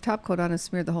put the top coat on and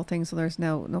smeared the whole thing, so there's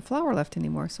no flower left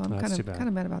anymore. So I'm Oh, that's too kind bad.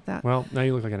 of mad about that. Well, now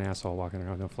you look like an asshole walking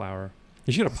around with no flower.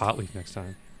 You should get a pot leaf next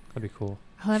time. That'd be cool.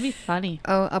 Oh, that'd be funny.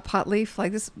 Oh, a pot leaf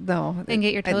like this? No. And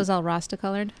get your toes all Rasta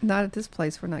colored. Not at this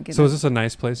place. We're not getting. So is this a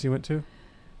nice place you went to?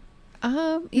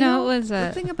 You know, it was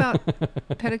the thing about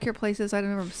pedicure places. I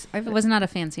don't know. It was not a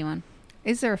fancy one.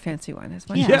 Is there a fancy one? That's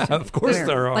my Yeah, question. of course Where?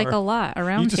 there are. Like a lot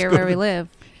around just here go where to we the- live.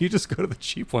 You just go to the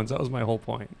cheap ones. That was my whole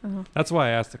point. Uh-huh. That's why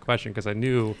I asked the question, because I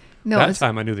knew No, that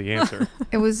time I knew the answer.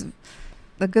 it was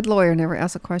a good lawyer never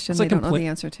asks a question It's they like don't know compla- the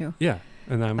answer to. Yeah,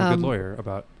 and I'm a good Um, lawyer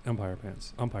about empire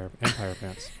pants. Empire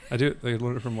pants. I do. I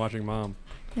learned it from watching Mom.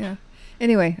 Yeah.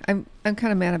 Anyway, I'm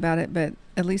kind of mad about it, but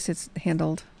at least it's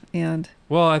handled. And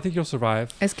Well, I think you'll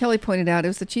survive. as Kelly pointed out, it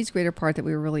was the cheese grater part that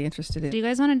we were really interested Do in. you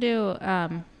guys want to do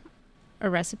a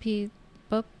recipe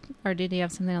book, or did you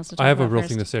have something else to talk I have a about real first?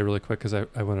 thing to say really quick because I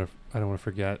don't want to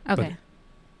forget. Okay.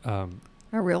 But,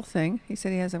 A real thing. He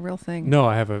said he has a real thing. no,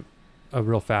 I have a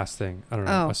real fast thing. I don't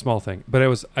know, Oh. a small thing. But it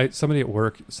was somebody at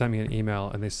work sent me an email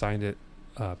and they signed it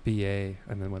BA,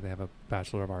 and then what they have a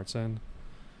Bachelor of Arts in.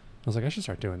 I was like, I should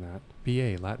start doing that.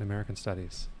 BA, Latin American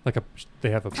Studies.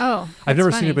 They have a. Oh, I've never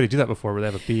that's seen funny. anybody do that before, where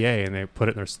they have a BA and they put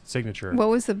it in their signature. What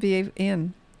was the BA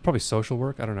in? Probably social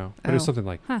work. I don't know. But it was Oh. something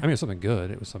like, Huh. I mean, it was something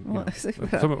good. It was some, Well,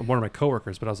 one of my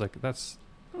coworkers, but I was like, that's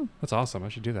awesome. I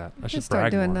should do that. I should Just start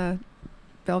brag doing more.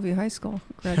 Bellevue High School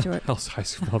graduate. Else high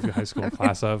school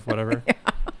class of whatever.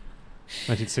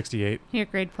 1968. Your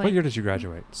grade What point. year did you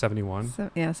graduate? 71.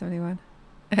 Yeah, 71.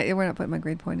 We're not putting my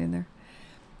grade point in there.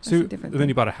 That's So a different then thing.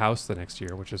 you bought a house the next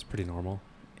year, which is pretty normal.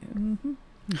 hmm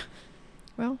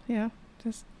Well, yeah,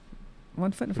 just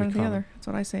one foot in Pretty front of the common. other. That's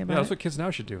what I say Yeah, about that's it. what kids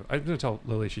now should do. I'm going to tell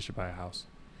Lily she should buy a house.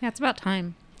 Yeah, it's about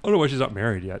time. I don't know why she's not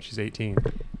married yet. She's 18.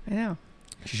 I know.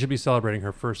 She should be celebrating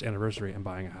her first anniversary and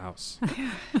buying a house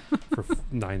for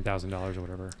 $9,000 or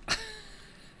whatever.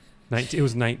 It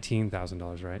was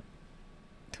 $19,000, right?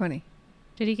 20.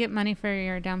 Did you get money for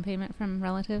your down payment from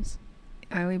relatives?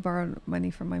 We borrowed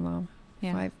money from my mom.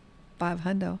 Yeah. Five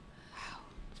hundo.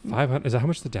 500. Is that how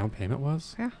much the down payment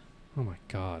was? Yeah. Oh my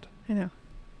God. I know.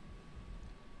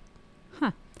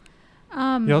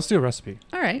 Yeah, let's do a recipe.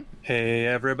 All right. Hey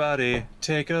everybody,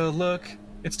 take a look.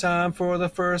 It's time for the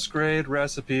first grade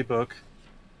recipe book.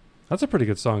 That's a pretty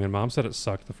good song, and Mom said it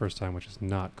sucked the first time, which is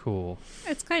not cool.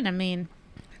 It's kind of mean.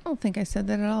 I don't think I said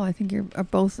that at all. I think you're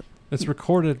both It's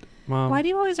recorded, Mom. Why do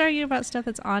you always argue about stuff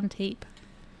that's on tape?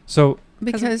 So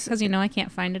because you know I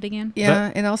can't find it again.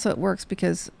 yeah, and also it works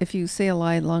because if you say a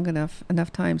lie long enough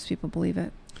times, people believe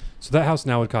it. So that house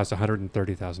now would cost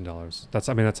 $130,000. That's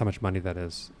how much money that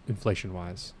is,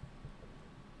 inflation-wise.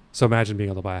 So imagine being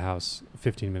able to buy a house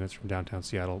 15 minutes from downtown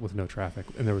Seattle with no traffic,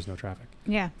 and there was no traffic,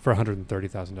 Yeah. for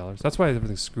 $130,000. That's why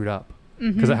everything's screwed up.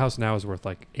 Because Mhm. that house now is worth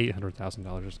like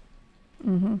 $800,000.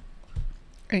 Mm-hmm.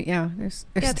 Yeah, there's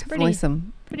it's definitely pretty-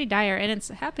 some. Pretty dire, and it's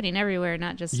happening everywhere,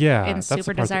 not just Yeah, in that's the super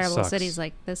part that desirable sucks. cities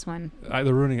like this one. They're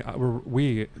ruining.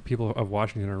 We people of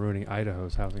Washington are ruining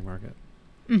Idaho's housing market.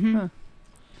 Mm-hmm. Huh.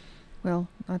 Well,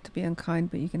 not to be unkind,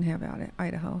 but you can have out at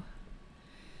Idaho.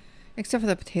 Except for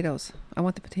the potatoes. I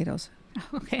want the potatoes.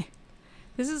 Okay.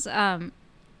 This is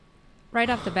right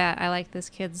off the bat. I like this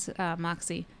kid's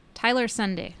Moxie. Tyler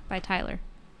Sunday by Tyler.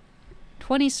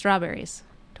 20 strawberries,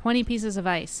 20 pieces of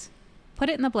ice. Put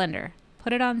it in the blender.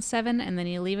 Put it on 7, and then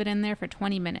you leave it in there for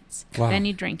 20 minutes. Wow. Then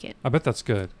you drink it. I bet that's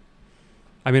good.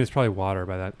 I mean, it's probably water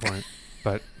by that point,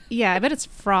 but Yeah, I bet it's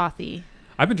frothy.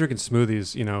 I've been drinking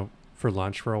smoothies, for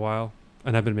lunch for a while,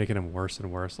 and I've been making them worse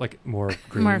and worse, like more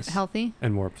greens More healthy.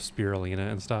 and more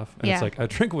spirulina and stuff. And Yeah. it's like I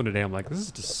drink one today. I'm like, this is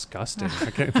disgusting.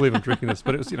 I can't believe I'm drinking this,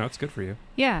 but it's good for you.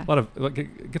 Yeah. A lot of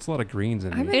it gets a lot of greens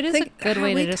in I've me. been It is think- a good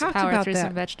way we to just talked power about through that.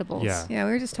 some vegetables. Yeah. Yeah,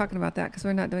 we were just talking about that because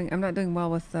I'm not doing well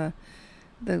with the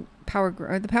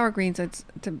power greens. It's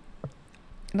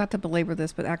not to belabor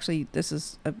this, but actually this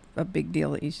is a big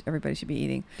deal that everybody should be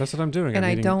eating. That's what I'm doing. And I'm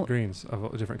I eating don't- greens of all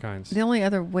different kinds. The only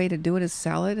other way to do it is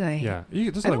salad. And Yeah,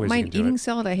 there's I other don't ways mind you can do eating it.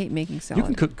 salad. I hate making You salad.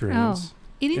 can cook greens.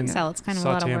 Eating and salad's kind of a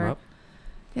lot of saute 'em work. up.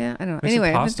 Yeah, I don't know. Make Anyway,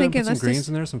 some I've been pasta, thinking put some let's greens just.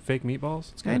 in there, some fake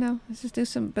meatballs. It's good. I know. Let's just do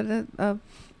some, but a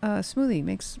smoothie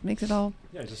makes it all.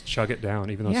 Yeah, just chug it down,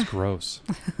 even though Yeah. it's gross.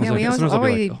 I was Yeah, like- we sometimes I'll be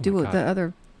already like, oh my do God. the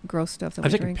other gross stuff that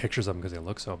I've we taken drink. pictures of them because they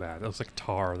look so bad. It looks like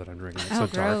tar that I'm drinking. It's Oh, so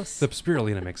dark. gross. The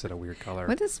spirulina makes it a weird color.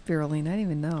 What is spirulina? I didn't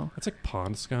even know. It's like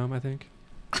pond scum, I think.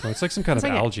 No, it's like some kind It's of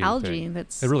like algae. algae thing.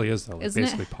 that's. It really is though. Like Isn't it-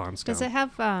 basically pond scum. Does it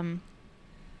have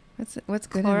What's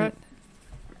good in it?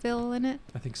 chlorophyll in it?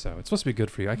 I think so. It's supposed to be good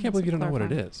for you. I can't It's believe you don't know what it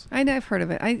chlorophyll. is. I know I've heard of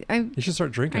it. You should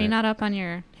start drinking Are you it. not up on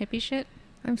your hippie shit?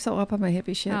 I'm so up on my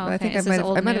hippie shit, Oh, but I okay. think Is I this might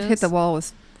old have hit the news? wall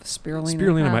with spirulina.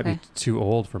 Spirulina Oh, might be okay. too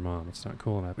old for Mom. It's not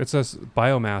cool enough. It says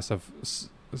biomass of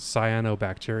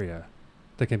cyanobacteria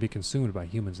that can be consumed by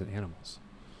humans and animals.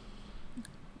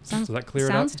 Sounds Does that clear it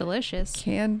sounds up? delicious.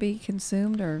 Can be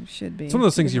consumed or should be. It's one of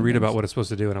those things you Different read about things. what it's supposed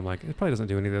to do, and I'm like, it probably doesn't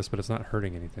do any of this, but it's not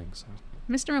hurting anything. So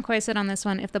Mr. McCoy said on this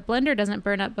one, if the blender doesn't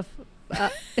burn up,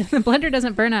 if the blender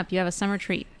doesn't burn up, you have a summer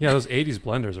treat. yeah, those 80s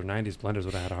blenders or 90s blenders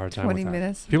would have had a hard time 20 with that.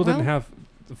 minutes. People didn't Well, have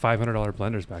 $500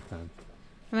 blenders back then.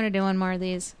 I'm gonna do one more of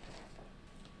these.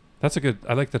 That's a good.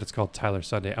 I like that it's called Tyler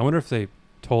Sunday. I wonder if they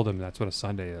told him that's what a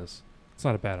Sunday is. It's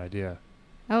not a bad idea.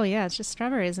 Oh yeah, it's just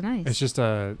strawberries and ice. It's just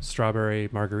a strawberry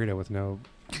margarita with no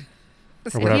See, or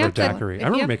If you whatever have to- daiquiri. if I you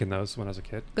remember have- making those when I was a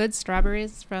kid. Good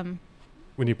strawberries from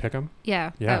When you pick them,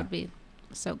 yeah, Yeah. that would be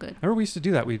so good. I remember we used to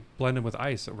do that. We'd blend them with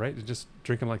ice, right? And just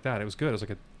drink them like that. It was good. It was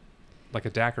like a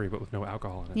daiquiri, but with no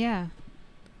alcohol in it. Yeah.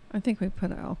 I think we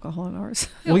put alcohol in ours.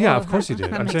 Well, yeah, Well, of course you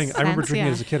did. that I'm makes saying I remember sense, drinking it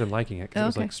yeah. as a kid and liking it because it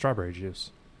was Okay. like strawberry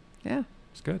juice. Yeah.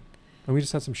 It's good. And we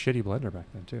just had some shitty blender back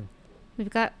then too. We've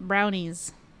got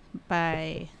brownies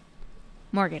by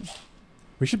Morgan.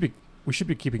 We should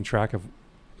be keeping track of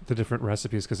the different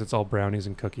recipes because it's all brownies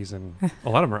and cookies and a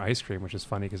lot of them are ice cream, which is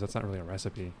funny because that's not really a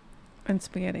recipe. And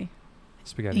spaghetti.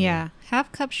 Spaghetti. Yeah.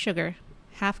 Half cup sugar,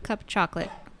 half cup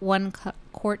chocolate, 1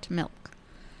 quart milk.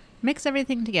 Mix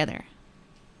everything together.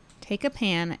 Take a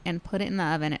pan and put it in the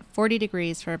oven at 40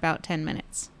 degrees for about 10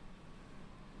 minutes.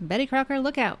 Betty Crocker,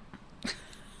 look out.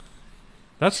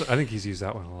 I think he's used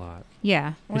that one a lot.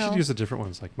 Yeah. We should Well- use the different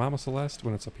ones like Mama Celeste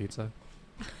when it's a pizza.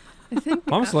 I think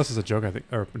Mama Celeste is a joke, I think,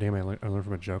 or a name I learned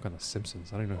from a joke on The Simpsons.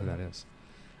 I don't even know who that is.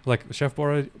 Like Chef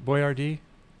Boyardee,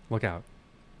 look out.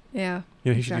 Yeah.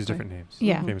 You know, he should use Exactly. different names.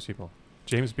 Yeah. Famous people.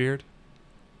 James Beard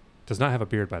does not have a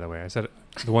beard, by the way. I said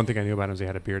the one thing I knew about him is he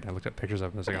had a beard, and I looked at pictures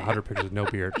of him. There's like 100 pictures with no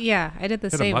beard. Yeah, I did the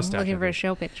Had a same mustache, looking I for a think.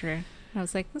 show picture. I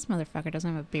was like, this motherfucker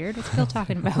doesn't have a beard. What's Phil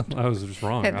talking about? I was just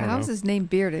wrong. I And don't how's know. his name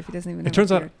Beard if he doesn't even have It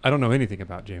turns a out beard? I don't know anything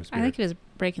about James Beard. I think he was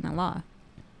breaking the law.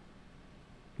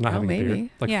 Not Oh, having a beard. maybe.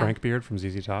 Like Yeah. Frank Beard from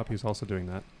ZZ Top. He's also doing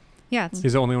that. Yeah, it's,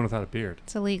 He's the only one without a beard,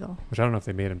 it's illegal. which I don't know if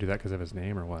they made him do that because of his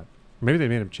name or what. Maybe they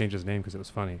made him change his name because it was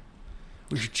funny.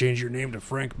 We should change your name to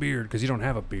Frank Beard because you don't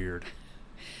have a beard.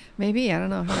 Maybe. I don't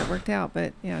know how that worked out,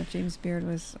 but yeah, James Beard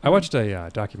was. I watched a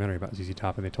documentary about ZZ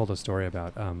Top, and they told a story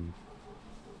about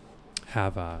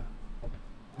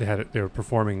they were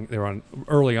performing. They were on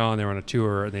early on. They were on a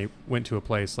tour, and they went to a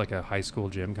place like a high school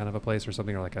gym kind of a place or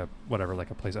something, or like a whatever,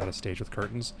 like a place out of stage with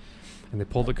curtains. And they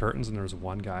pulled the curtains, and there was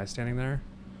one guy standing there.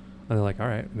 And they're like, all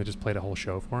right. And they just played a whole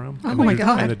show for him. Oh and the my dude-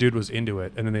 God. And the dude was into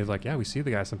it. And then they was like, yeah, we see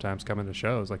the guy sometimes coming to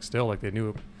shows. Like still, like they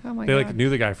knew Oh my they God. like knew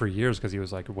the guy for years because he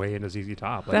was like way into ZZ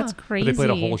Top. Like, That's but crazy. they played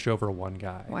a whole show for one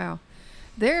guy. Wow.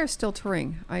 They're still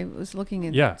touring. I was looking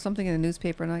at Yeah. something in the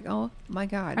newspaper and I'm like, oh my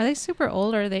God. Are they super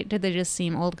old, or did they just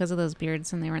seem old because of those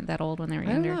beards, and they weren't that old when they were I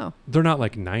don't younger? know. They're not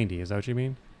like 90. Is that what you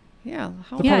mean? Yeah.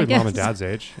 How They're Yeah, I probably mom and guess. dad's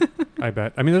age. I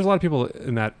bet. I mean, there's a lot of people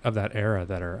in that era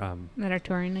that are, That are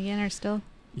touring again, or still?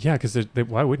 yeah, because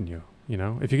why wouldn't you? You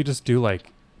know, if you could just do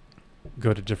like,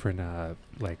 go to different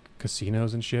like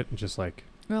casinos and shit, and just like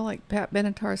Well, like Pat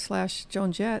Benatar /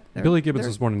 Joan Jett. Billy Gibbons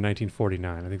was born in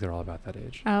 1949. I think they're all about that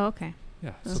age. Oh, okay.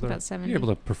 Yeah, That's they're about 70. you're able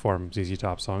to perform ZZ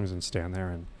Top songs and stand there.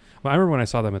 And well, I remember when I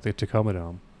saw them at the Tacoma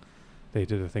Dome, they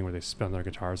did a thing where they spun their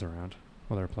guitars around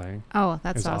while they were playing. Oh, It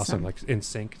that's was awesome. awesome. Like in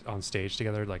sync on stage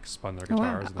together, like spun their Oh, wow.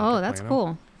 guitars. And then Oh, kept that's playing 'em.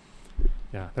 cool.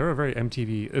 Yeah, they were very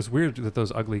MTV. It's weird that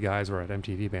those ugly guys were at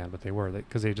MTV Band, but they were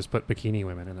because they just put bikini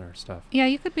women in their stuff. Yeah,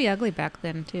 you could be ugly back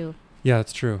then too. Yeah,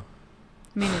 that's true.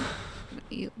 I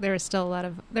mean, there were still a lot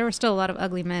of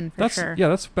ugly men for That's sure. yeah,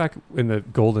 that's back in the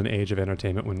golden age of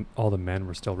entertainment when all the men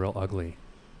were still real ugly,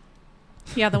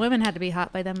 Yeah, the women had to be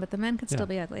hot by then, but the men could Yeah. still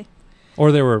be ugly.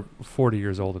 or they were 40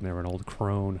 years old and they were an old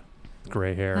crone, with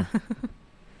gray hair.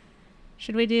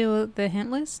 Should we do the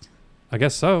hint list? I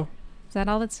guess so. Is that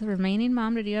all that's remaining,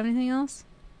 Mom? Did you have anything else?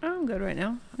 I'm good right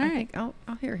now. All I right. think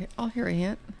I'll hear a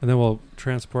hint. And then we'll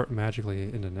transport magically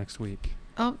into next week.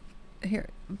 Here,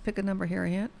 pick a number. Hear a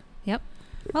hint.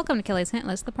 Welcome to Kelly's Hint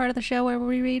List, the part of the show where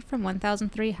we read from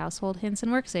 1003 Household Hints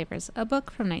and Work Savers, a book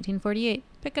from 1948.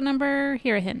 Pick a number,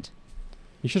 hear a hint.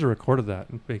 You should have recorded that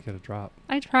and make it a drop.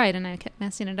 I tried and I kept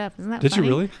messing it up. Isn't that Did funny? you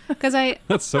really? Because I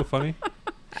That's so funny.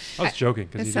 I was joking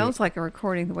because It sounds like a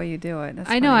recording the way you do it. That's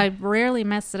I know I funny. rarely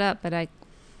mess it up, but I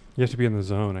you have to be in the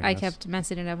zone. I guess. kept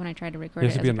messing it up when I tried to record You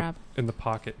it have to as be a in prop. in the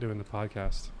pocket doing the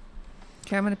podcast.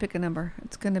 Okay, I'm going to pick a number.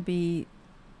 It's going to be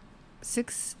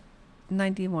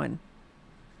 691.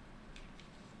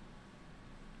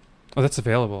 Oh, that's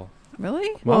available. Really?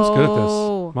 Mom's good at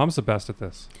Whoa. this. Mom's the best at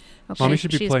this. Okay. Mommy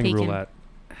should be she's playing peeking. roulette.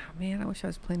 Oh, man, I wish I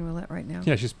was playing roulette right now.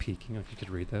 Yeah, she's peeking. If you could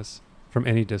read this from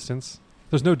any distance.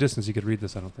 There's no distance you could read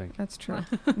this, I don't think. That's true.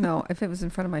 No, if it was in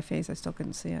front of my face, I still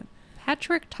couldn't see it.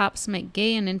 Patchwork tops make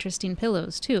gay and interesting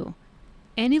pillows, too.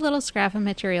 Any little scrap of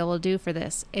material will do for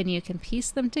this, and you can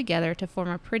piece them together to form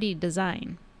a pretty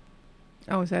design.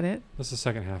 Oh, is that it? That's the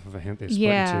second half of a hint they split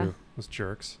Yeah. into. Those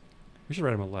jerks. We should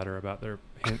write them a letter about their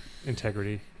hint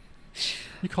integrity.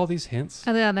 You call these hints?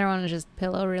 Oh, the other one is just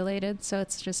pillow related, so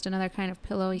it's just another kind of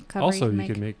pillow cover. Also, you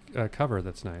make. can make a cover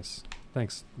that's nice.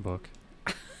 Thanks, book.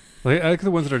 Like, I like the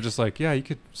ones that are just like, yeah, you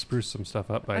could spruce some stuff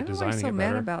up by I don't know why designing you're so it mad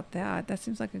better. about that. That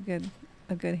seems like a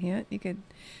good hint. You could,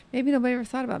 maybe nobody ever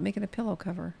thought about making a pillow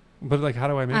cover. But like, how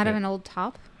do I make Out it? of an old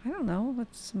top. I don't know, with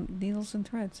some needles and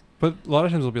threads. But a lot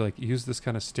of times we'll be like, use this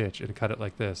kind of stitch and cut it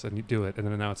like this, and you do it, and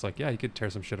then now it's like, yeah, you could tear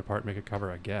some shit apart and make a cover,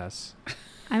 I guess.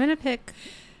 I'm gonna pick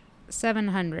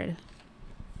 700.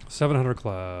 700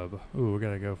 Club. Ooh, we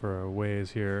gotta go for a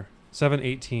ways here.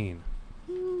 718.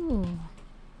 Ooh.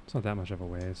 It's not that much of a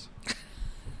ways.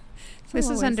 This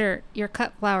is always- under your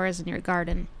cut flowers in your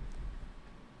garden.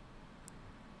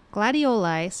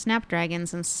 Gladioli,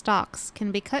 snapdragons, and stalks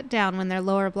can be cut down when their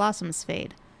lower blossoms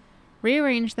fade.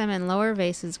 Rearrange them in lower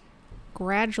vases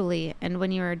gradually, and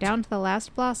when you are down to the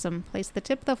last blossom, place the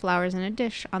tip of the flowers in a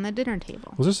dish on the dinner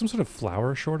table. Was there some sort of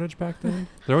flower shortage back then?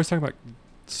 They're always talking about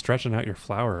stretching out your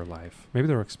flower life. Maybe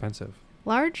they were expensive.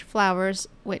 Large flowers,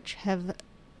 which have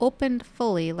opened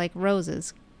fully like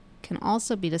roses, can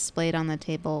also be displayed on the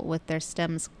table with their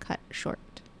stems cut short.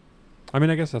 I mean,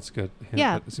 I guess that's good. Hint,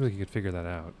 Yeah. but it seems like you could figure that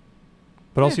out.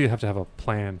 But also, you have to have a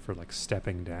plan for like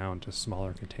stepping down to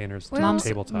smaller containers to Mom's, the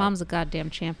tabletop. Mom's a goddamn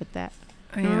champ at that.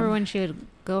 I Remember am. when she would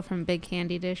go from big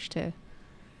candy dish to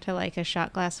like a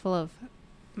shot glass full of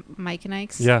Mike and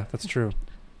Ike's? Yeah, that's true.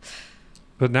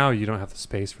 But now you don't have the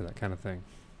space for that kind of thing,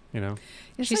 you know?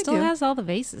 Yes, She I still do. has all the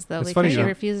vases though, It's because funny, she you know,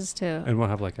 refuses to And we'll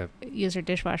have like a, use her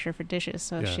dishwasher for dishes,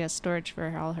 so Yeah. she has storage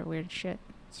for all her weird shit.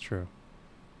 it's true.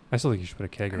 I still think you should put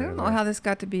a I kegerator don't know there. how this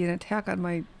got to be an attack on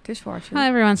my dishwasher.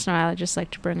 Every once in a while, I just like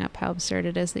to bring up how absurd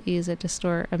it is that you use it to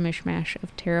store a mishmash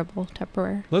of terrible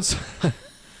Tupperware.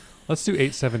 Let's do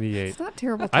 878. It's not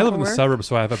terrible. I live in the Tupperware. suburbs,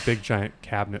 so I have a big giant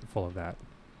cabinet full of that.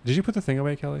 Did you put the thing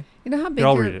away, Kelly? You know how big Here,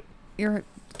 I'll read it. your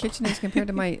kitchen is compared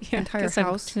to my entire 'cause I'm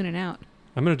house? tuning out.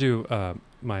 I'm gonna do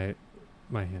my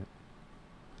hint.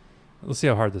 Let's see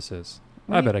how hard this is.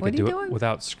 What I are you- bet I what could are you do doing? it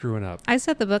without screwing up. I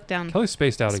set the book down. Kelly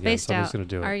spaced out again, Spaced so I'm out. just gonna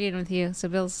do it. Arguing with you, so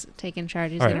Bill's taking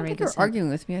charge. He's All right. I gonna don't read think you're this. arguing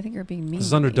with me. I think you're being mean. This is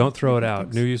to under me. Don't Throw It Out.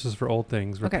 Things. New uses for old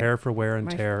things. Okay. Repair for wear and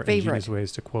My tear. favorite. Ingenious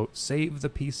ways to, quote, save the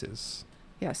pieces.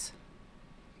 Yes.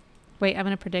 Wait, I'm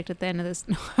gonna predict at the end of this.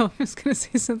 No, I was gonna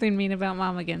say something mean about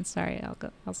Mom again. Sorry,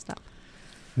 I'll stop.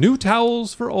 New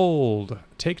towels for old.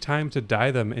 Take time to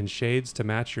dye them in shades to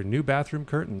match your new bathroom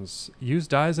curtains. Use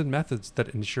dyes and methods that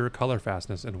ensure color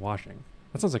fastness in washing.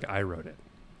 That sounds like I wrote it.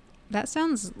 That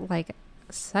sounds like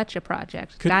such a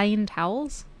project. Could- Dyeing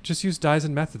towels? Just use dyes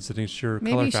and methods that ensure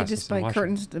Maybe color you should fastness just in buy washing.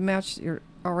 curtains to match your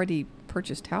already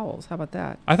purchased towels. How about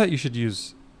that? I thought you should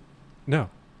use... No.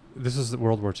 This is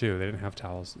World War II. They didn't have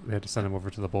towels. They had to send them over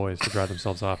to the boys to dry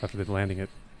themselves off after they'd landing it.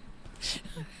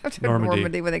 After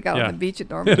Normandy. when they got Yeah. on the beach at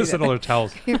They Normandy. had to send all their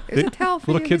towels. Here's They- a towel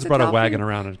for Little you. kids Here's brought a towel for wagon you.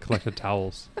 around and collected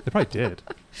towels. They probably did.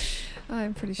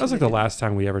 I'm pretty That sure was like they the did. last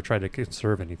time we ever tried to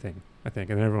conserve anything, I think.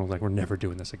 And everyone was like, we're never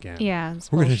doing this again. Yeah,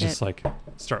 it's We're going to bullshit. just like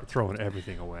start throwing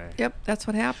everything away. Yep, that's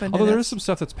what happened. Although and there is that's- some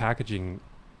stuff that's packaging.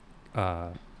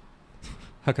 How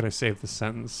can I save the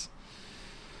sentence?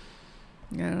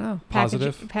 I don't know.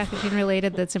 Positive. Packaging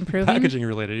related that's improving. Packaging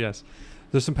related, yes.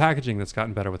 There's some packaging that's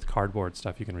gotten better with cardboard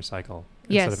stuff you can recycle.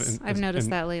 Yes, I've noticed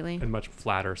that lately. And much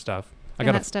flatter stuff. I And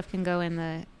got that stuff can go in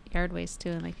the yard waste too,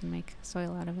 and they can make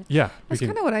soil out of it. yeah. That's we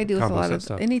kind can, of what I do with a compost lot that of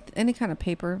stuff. any kind of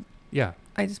paper. yeah.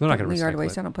 I just They're put not it in gonna the yard recycle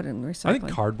waste. it. I don't put it in recycling. I think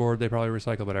cardboard they probably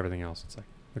recycle, but everything else, it's like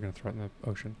they're going to throw it in the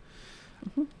ocean.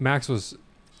 Mhm. Max was,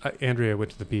 Andrea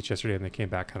went to the beach yesterday and they came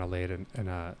back kind of late,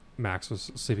 and Max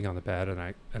was sleeping on the bed, and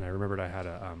I remembered I had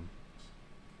a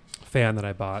fan that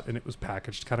I bought, and it was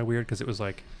packaged kind of weird because it was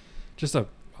like just a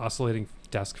oscillating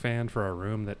desk fan for our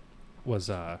room that was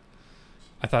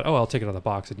I thought, oh, I'll take it out of the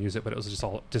box and use it, but it was just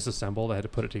all disassembled. I had to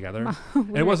put it together.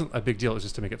 And it wasn't a big deal. It was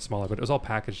just to make it smaller, but it was all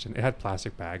packaged, and it had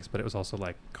plastic bags, but it was also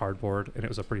like cardboard, and it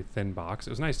was a pretty thin box.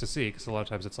 It was nice to see because a lot of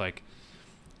times it's like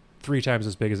 3 times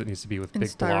as big as it needs to be with And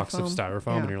big blocks of styrofoam. styrofoam,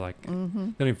 Yeah. and you're like, Mm-hmm.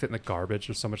 they don't even fit in the garbage.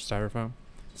 There's so much styrofoam.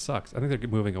 It sucks. I think they're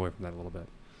moving away from that a little bit.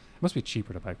 It must be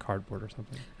cheaper to buy cardboard or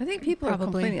something. I think people are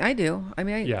Probably. complaining. I do. I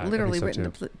mean, I Yeah, I think literally so went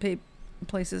too. into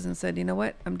places and said, you know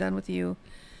what? I'm done with you.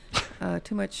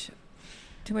 Too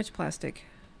much plastic.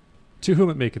 To whom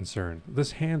it may concern,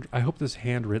 I hope this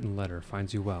handwritten letter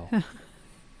finds you well.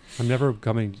 I'm never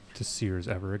coming to Sears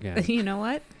ever again. You know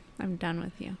what? I'm done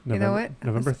with you. You know what?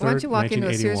 November 3rd, Why don't you walk into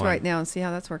a Sears 1981. right now and see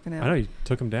how that's working out? I know you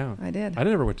took them down. I did. I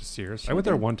never went to Sears. I Sure went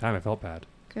there did. one time. I felt bad.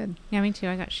 Good. Yeah, me too.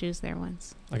 I got shoes there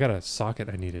once. I got a socket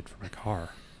I needed for my car.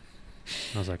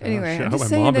 I was like, Anyway, oh, shit. I I'm hope just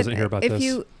my saying mom that doesn't hear about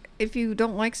this. if you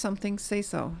don't like something, say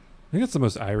so. I think that's the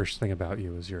most Irish thing about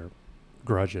you is your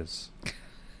grudges.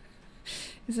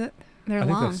 Is it? They're I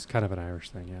think long. that's kind of an Irish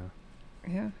thing,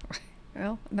 yeah. Yeah.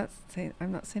 Well, I'm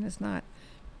not saying it's not.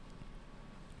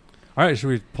 All right, should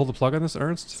we pull the plug on this,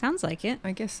 Ernst? Sounds like it.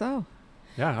 I guess so.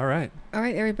 Yeah, all right. All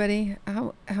right, everybody.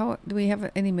 How do we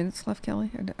have any minutes left, Kelly?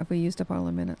 Or have we used up all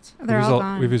the minutes? They're We've all used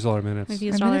gone. We've used all our minutes. We've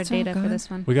used Our all our minutes are data for gone. this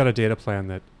one. We got a data plan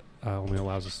that only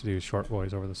allows us to do short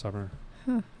boys over the summer.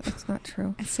 Huh, that's not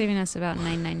true. It's saving us about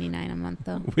 $9.99 a month,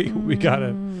 though. We got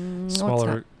a No, it's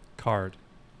smaller not. card.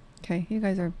 Okay, you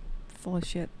guys are full of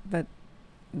shit, but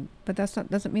that's not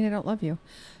doesn't mean I don't love you.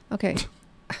 Okay.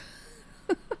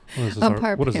 What is this,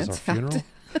 Umpire our pants funeral?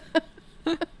 out.